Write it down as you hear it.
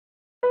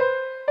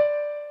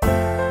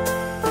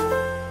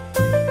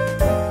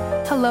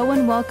Hello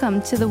and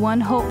welcome to the One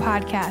Hope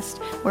podcast,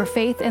 where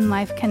faith and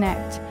life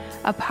connect.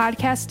 A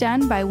podcast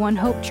done by One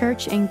Hope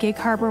Church in Gig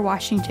Harbor,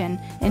 Washington.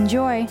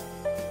 Enjoy!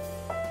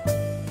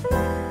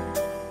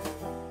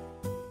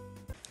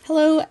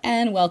 Hello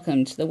and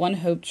welcome to the One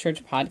Hope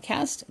Church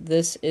podcast.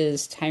 This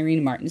is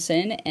Tyrean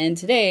Martinson, and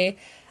today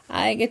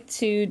I get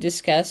to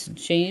discuss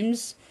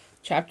James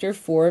chapter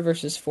 4,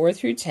 verses 4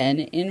 through 10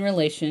 in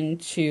relation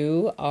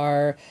to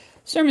our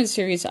sermon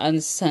series on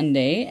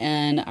Sunday,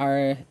 and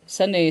our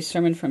Sunday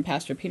sermon from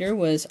Pastor Peter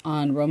was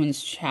on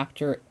Romans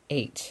chapter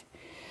 8.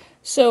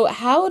 So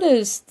how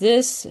does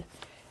this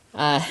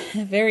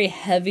very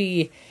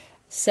heavy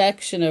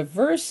section of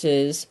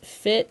verses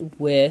fit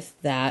with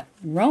that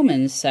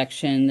Romans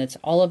section that's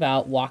all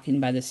about walking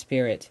by the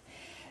Spirit?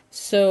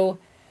 So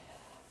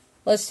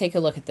let's take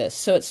a look at this.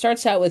 So it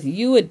starts out with,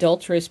 "You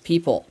adulterous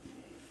people,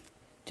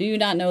 do you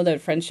not know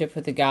that friendship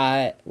with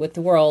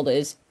the world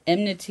is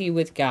enmity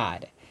with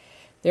God?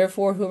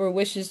 Therefore, whoever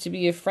wishes to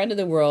be a friend of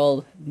the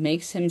world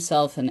makes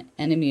himself an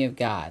enemy of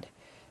God."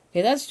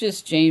 Okay, that's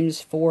just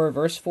James 4,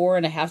 verse 4,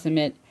 and I have to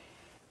admit,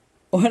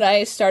 when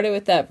I started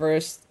with that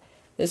verse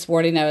this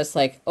morning, I was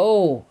like,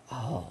 oh,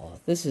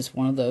 this is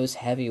one of those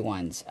heavy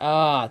ones.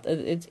 I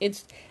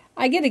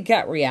get a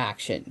gut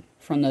reaction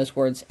from those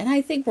words, and I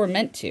think we're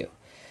meant to.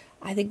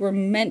 I think we're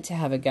meant to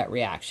have a gut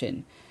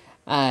reaction.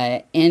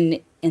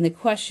 And the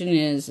question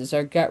is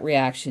our gut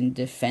reaction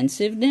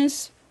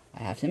defensiveness?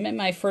 I have to admit,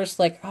 my first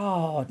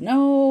oh,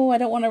 no, I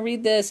don't want to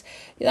read this.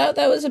 That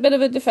was a bit of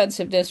a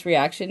defensiveness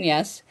reaction,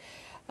 yes.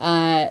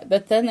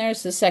 But then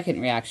there's the second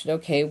reaction.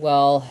 Okay,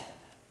 well,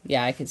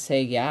 yeah, I could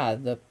say,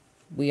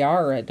 we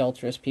are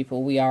adulterous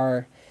people. We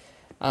are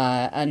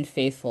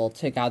unfaithful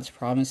to God's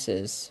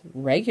promises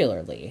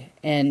regularly.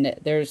 And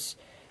there's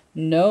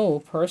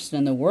no person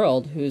in the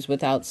world who's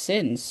without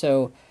sin.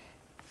 So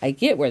I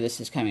get where this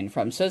is coming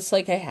from. So it's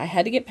like I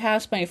had to get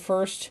past my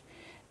first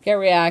gut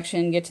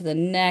reaction, get to the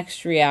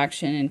next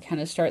reaction, and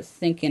kind of start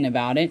thinking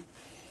about it,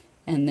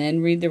 and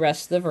then read the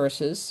rest of the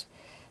verses.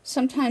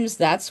 Sometimes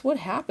that's what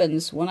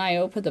happens when I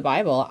open the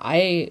Bible.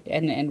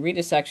 And read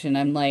a section.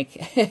 I'm like,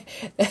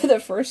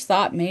 the first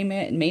thought may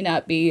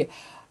not be,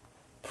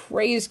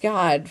 praise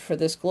God for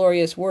this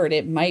glorious word.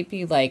 It might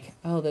be like,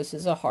 oh, this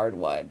is a hard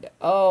one.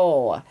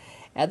 Oh,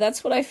 and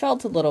that's what I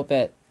felt a little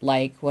bit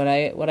like when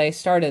I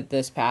started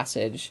this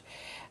passage.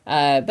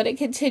 But it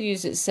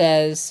continues. It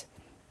says,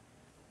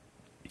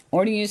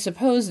 "Or do you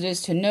suppose it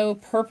is to no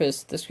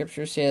purpose," the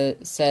scripture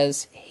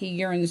says, "he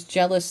yearns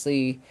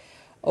jealously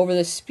over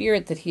the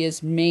Spirit that he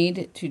has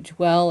made to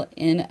dwell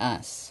in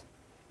us?"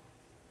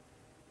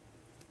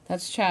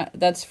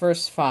 That's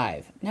verse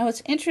 5. Now,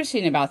 what's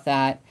interesting about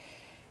that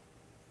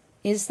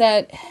is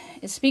that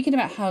it's speaking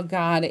about how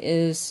God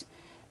is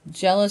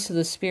jealous of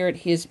the Spirit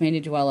he has made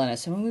to dwell in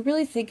us. And when we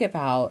really think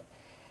about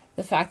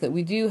the fact that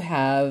we do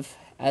have,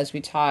 as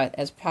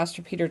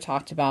Pastor Peter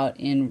talked about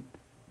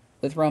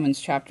with Romans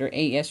chapter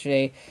 8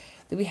 yesterday,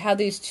 that we have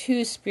these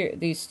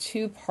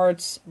two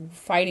parts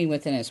fighting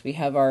within us. We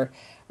have our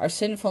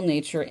sinful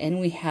nature, and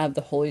we have the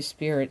Holy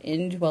Spirit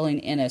indwelling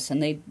in us,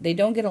 and they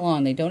don't get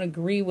along. They don't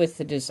agree with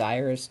the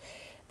desires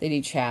that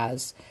each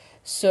has.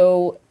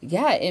 So,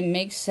 yeah, it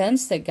makes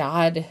sense that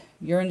God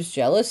yearns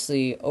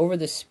jealously over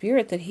the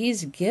Spirit that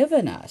he's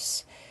given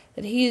us,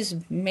 that he's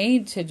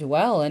made to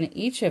dwell in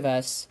each of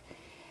us.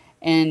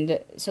 And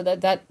so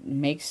that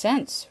makes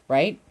sense,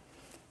 right?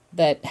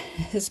 That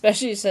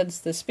especially since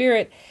the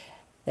Spirit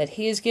that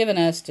he has given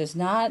us does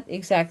not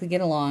exactly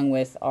get along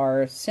with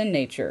our sin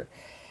nature.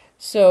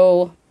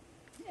 So,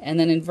 and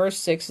then in verse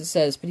 6 it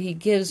says, "But he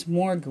gives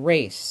more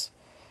grace.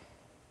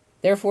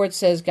 Therefore it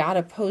says, God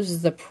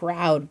opposes the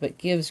proud, but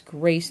gives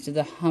grace to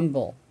the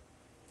humble."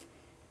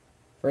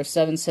 Verse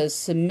 7 says,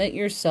 "Submit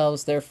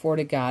yourselves therefore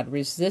to God,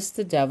 resist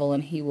the devil,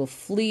 and he will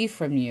flee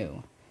from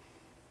you."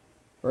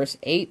 Verse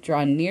 8,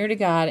 "Draw near to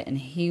God, and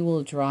he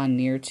will draw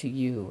near to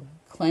you.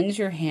 Cleanse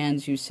your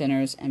hands, you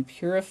sinners, and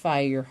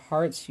purify your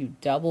hearts, you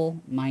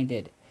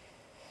double-minded."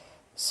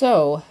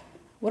 So,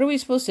 what are we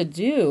supposed to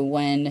do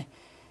when,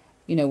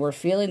 we're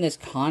feeling this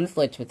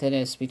conflict within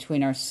us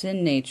between our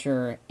sin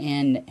nature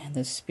and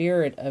the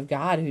Spirit of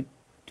God who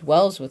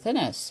dwells within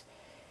us?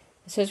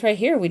 It says right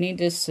here, we need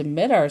to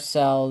submit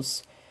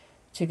ourselves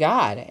to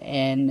God.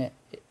 And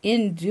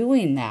in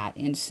doing that,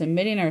 in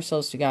submitting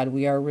ourselves to God,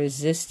 we are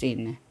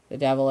resisting the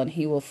devil, and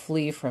he will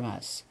flee from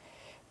us.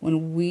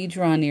 When we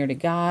draw near to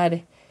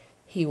God,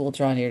 he will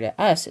draw near to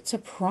us. It's a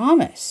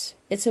promise.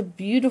 It's a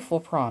beautiful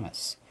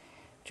promise.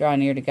 Draw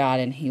near to God,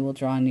 and he will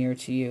draw near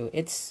to you.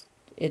 It's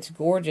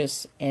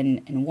gorgeous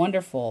and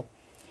wonderful.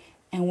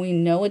 And we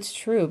know it's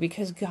true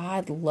because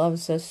God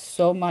loves us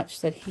so much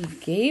that he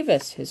gave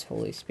us his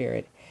Holy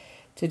Spirit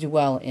to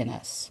dwell in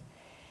us.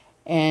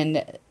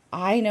 And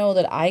I know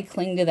that I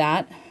cling to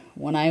that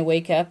when I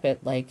wake up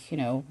at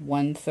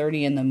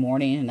 1:30 in the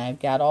morning, and I've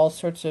got all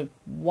sorts of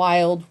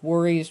wild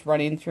worries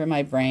running through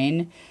my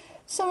brain,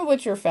 some of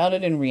which are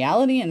founded in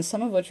reality, and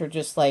some of which are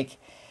just like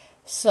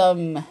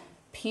some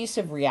piece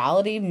of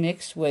reality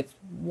mixed with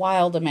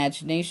wild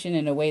imagination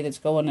in a way that's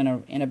going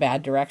in a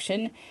bad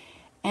direction.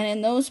 And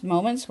in those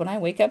moments when I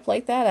wake up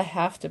like that, I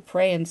have to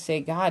pray and say,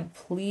 God,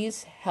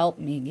 please help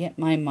me get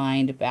my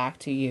mind back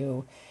to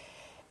you.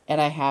 And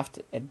I have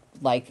to,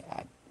 like,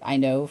 I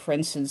know, for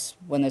instance,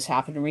 when this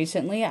happened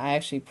recently, I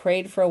actually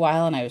prayed for a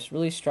while and I was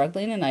really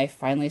struggling. And I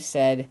finally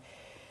said,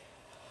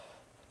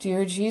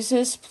 Dear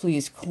Jesus,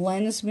 please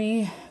cleanse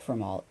me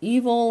from all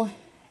evil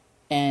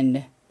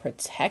and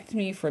protect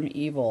me from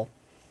evil.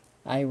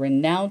 I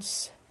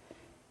renounce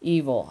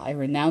evil. I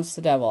renounce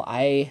the devil.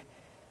 I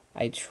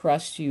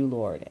trust you,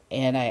 Lord.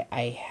 And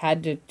I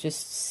had to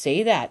just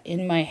say that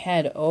in my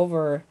head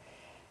over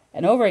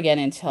and over again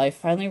until I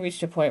finally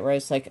reached a point where I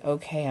was like,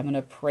 okay, I'm going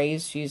to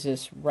praise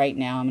Jesus right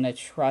now. I'm going to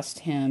trust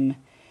him.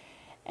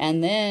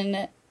 And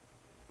then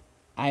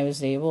I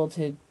was able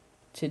to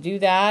do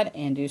that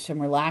and do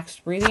some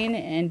relaxed breathing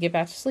and get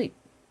back to sleep.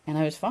 And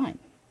I was fine.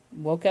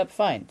 Woke up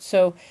fine.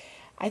 So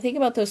I think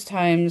about those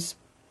times.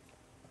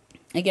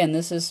 Again,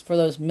 this is for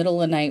those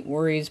middle of the night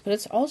worries, but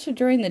it's also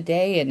during the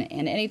day and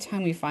any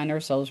time we find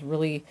ourselves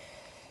really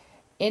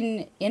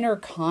in inner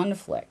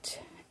conflict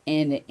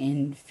and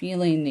in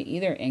feeling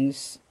either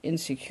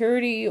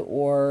insecurity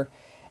or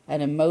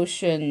an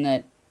emotion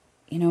that,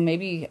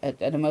 maybe an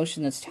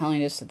emotion that's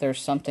telling us that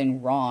there's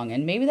something wrong.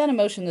 And maybe that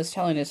emotion that's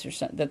telling us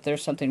that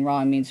there's something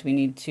wrong means we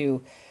need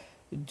to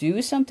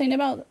do something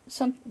about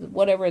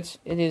whatever it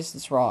is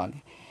that's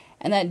wrong.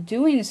 And that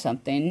doing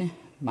something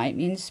might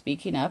mean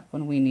speaking up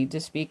when we need to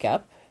speak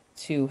up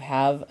to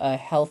have a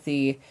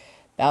healthy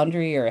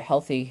boundary or a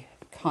healthy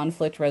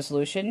conflict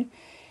resolution.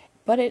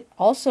 But it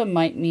also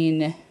might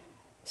mean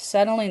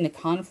settling the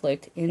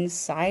conflict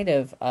inside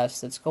of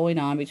us that's going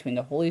on between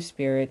the Holy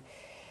Spirit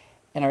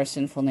and our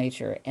sinful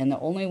nature. And the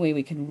only way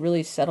we can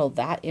really settle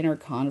that inner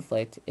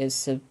conflict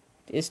is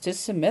to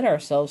submit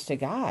ourselves to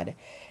God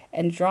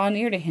and draw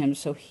near to him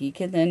so he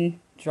can then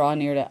draw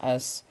near to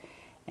us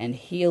and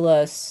heal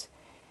us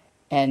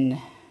and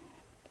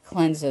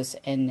cleanse us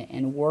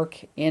and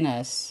work in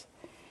us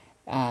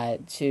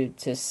to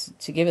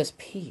give us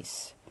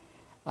peace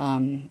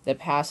that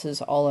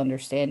passes all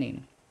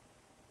understanding.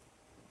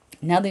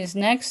 Now, this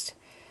next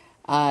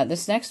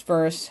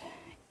verse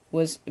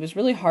it was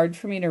really hard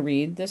for me to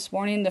read this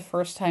morning the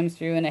first time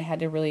through, and I had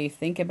to really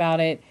think about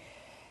it,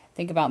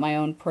 think about my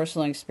own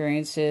personal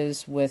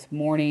experiences with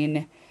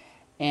mourning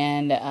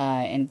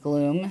and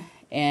gloom,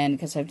 and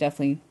because I've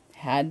definitely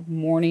had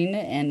mourning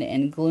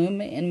and gloom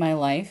in my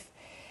life.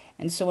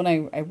 And so when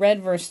I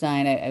read verse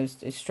 9, I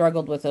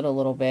struggled with it a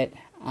little bit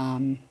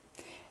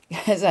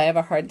because I have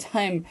a hard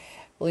time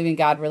believing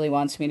God really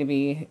wants me to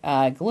be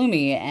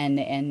gloomy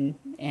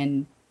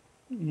and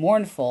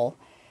mournful.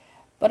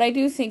 But I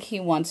do think he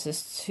wants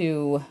us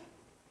to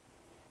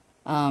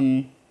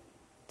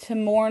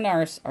mourn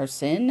our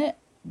sin,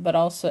 but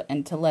also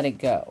and to let it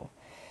go.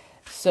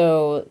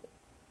 So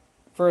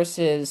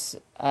verse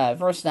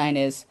 9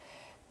 is,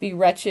 be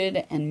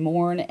wretched and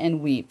mourn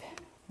and weep.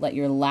 Let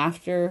your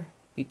laughter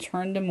be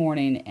turned to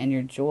mourning and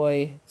your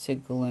joy to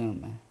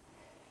gloom.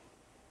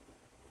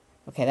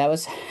 Okay, that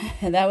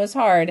was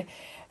hard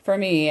for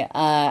me.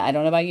 I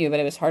don't know about you, but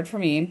it was hard for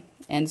me.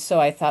 And so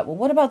I thought, well,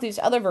 what about these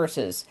other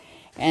verses?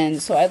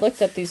 And so I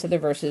looked up these other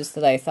verses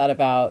that I thought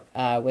about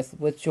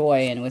with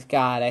joy and with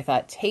God. I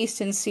thought,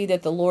 taste and see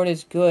that the Lord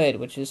is good,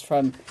 which is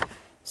from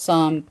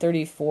Psalm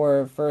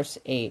 34, verse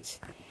 8.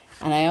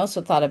 And I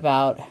also thought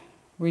about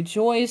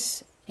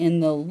rejoice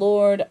in the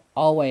Lord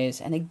always.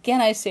 And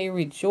again, I say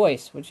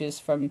rejoice, which is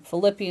from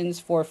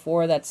Philippians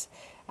 4:4. That's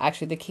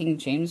actually the King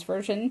James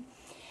Version.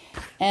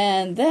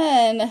 And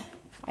then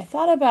I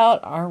thought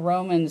about our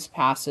Romans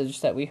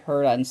passage that we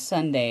heard on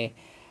Sunday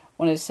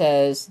when it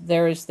says,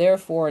 there is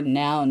therefore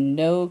now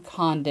no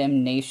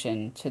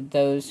condemnation to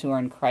those who are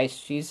in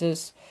Christ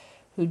Jesus,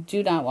 who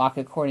do not walk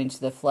according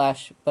to the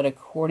flesh, but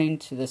according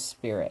to the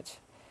Spirit.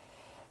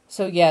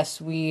 So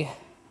yes, we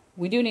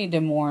do need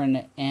to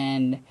mourn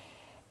and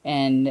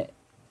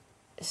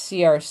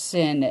see our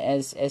sin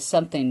as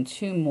something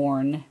to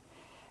mourn.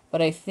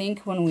 But I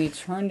think when we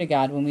turn to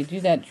God, when we do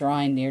that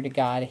drawing near to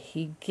God,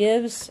 he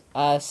gives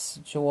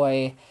us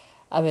joy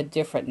of a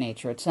different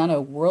nature. It's not a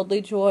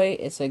worldly joy,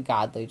 it's a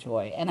godly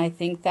joy. And I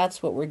think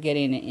that's what we're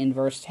getting in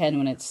verse 10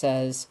 when it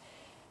says,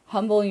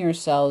 humble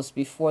yourselves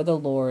before the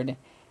Lord,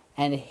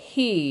 and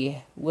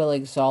he will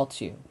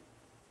exalt you.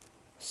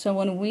 So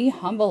when we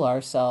humble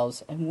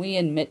ourselves and we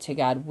admit to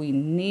God, we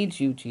need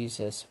you,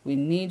 Jesus. We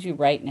need you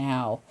right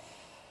now.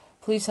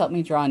 Please help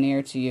me draw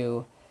near to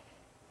you.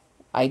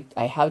 I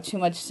have too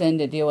much sin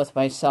to deal with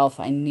myself.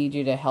 I need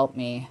you to help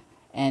me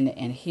and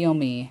heal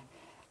me.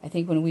 I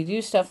think when we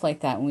do stuff like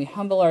that, when we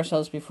humble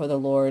ourselves before the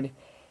Lord,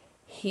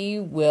 he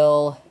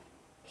will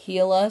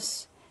heal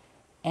us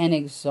and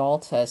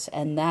exalt us.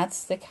 And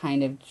that's the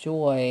kind of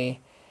joy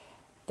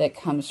that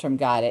comes from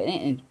God.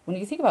 And when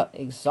you think about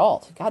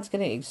exalt, God's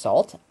going to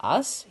exalt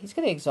us. He's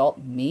going to exalt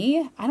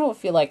me. I don't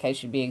feel like I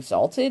should be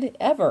exalted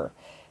ever.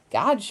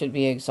 God should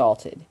be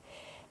exalted.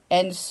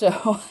 And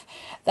so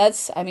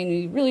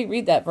you really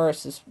read that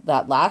verse,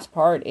 that last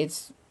part,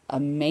 it's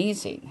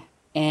amazing.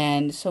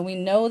 And so we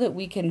know that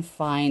we can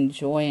find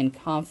joy and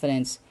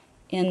confidence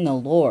in the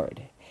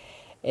Lord.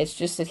 It's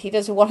just that he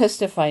doesn't want us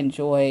to find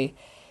joy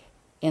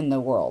in the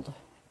world,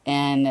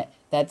 and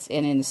that's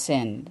in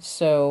sin.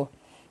 So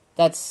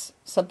that's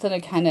something to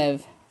kind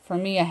of, for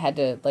me, I had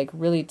to like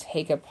really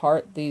take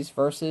apart these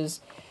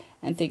verses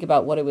and think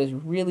about what it was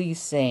really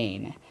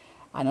saying.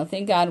 I don't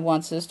think God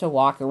wants us to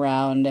walk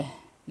around,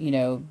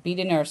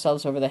 beating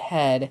ourselves over the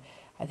head.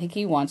 I think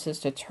he wants us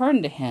to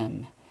turn to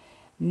him,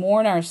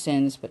 mourn our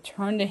sins, but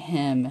turn to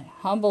him,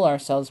 humble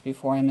ourselves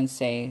before him and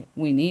say,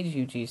 we need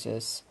you,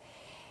 Jesus.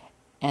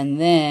 And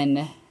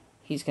then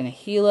he's going to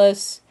heal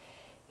us.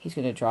 He's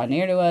going to draw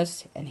near to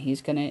us, and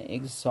he's going to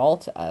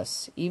exalt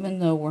us, even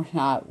though we're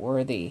not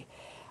worthy.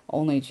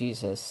 Only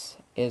Jesus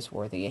is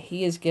worthy.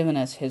 He has given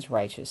us his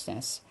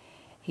righteousness.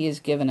 He has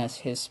given us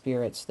his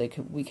spirit so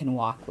that we can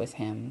walk with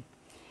him.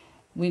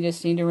 We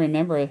just need to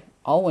remember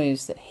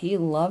always that he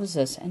loves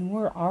us, and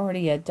we're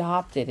already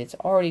adopted. It's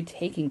already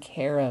taken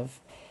care of.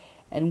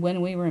 And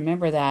when we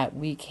remember that,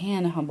 we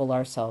can humble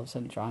ourselves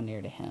and draw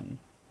near to him.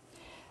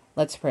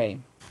 Let's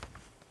pray.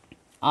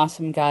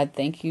 Awesome God,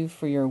 thank you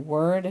for your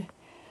word.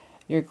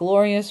 Your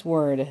glorious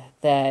word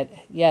that,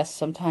 yes,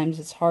 sometimes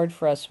it's hard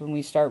for us when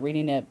we start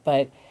reading it,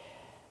 but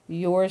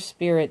your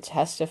spirit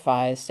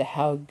testifies to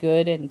how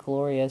good and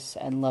glorious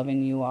and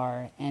loving you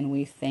are. And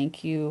we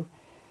thank you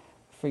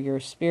for your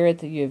spirit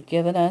that you have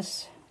given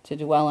us to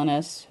dwell in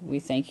us. We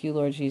thank you,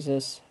 Lord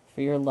Jesus,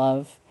 for your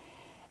love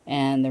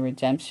and the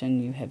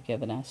redemption you have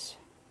given us.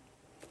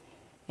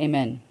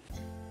 Amen.